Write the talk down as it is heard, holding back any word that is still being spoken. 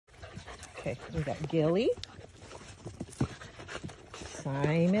Okay, we got Gilly,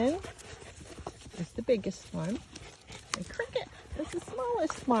 Simon, that's the biggest one, and Cricket, that's the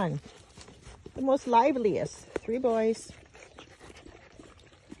smallest one, the most liveliest. 3 boys.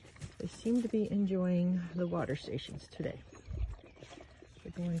 They seem to be enjoying the water stations today.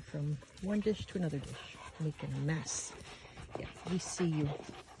 They're going from one dish to another dish, making a mess. Yeah, we see you.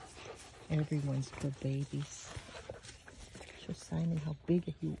 Everyone's good babies. Show Simon how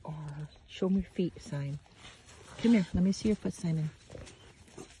big you are. Show me your feet, Simon. Come here, let me see your foot, Simon.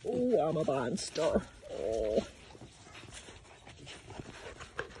 Oh, I'm a monster. Oh.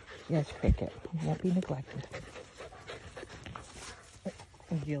 Yes, Cricket, you won't be neglected.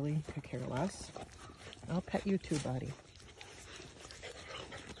 Gilly, could care less. I'll pet you too, buddy.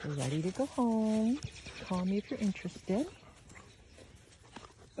 We're ready to go home. Call me if you're interested.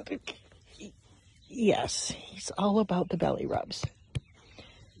 Yes, he's all about the belly rubs.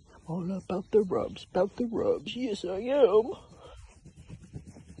 I'm all about the rubs, Yes, I am.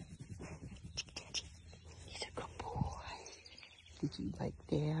 He's a good boy. Did you like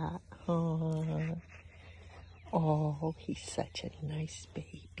that? Oh, he's such a nice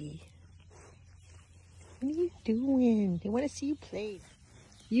baby. What are you doing? They want to see you play.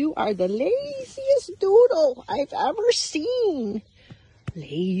 You are the laziest doodle I've ever seen.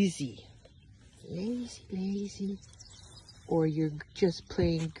 Lazy. Lazy, lazy. Or you're just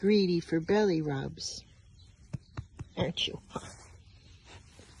playing greedy for belly rubs. Aren't you?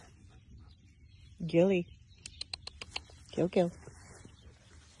 Gilly. Gil.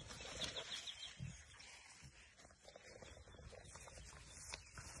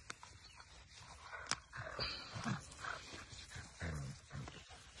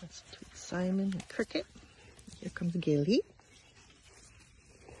 That's Simon and Cricket. Here comes Gilly.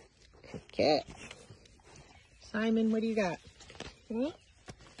 Cricket. Simon, what do you got?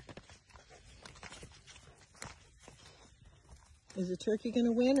 Is the turkey going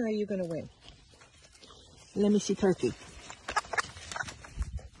to win or are you going to win? Let me see turkey.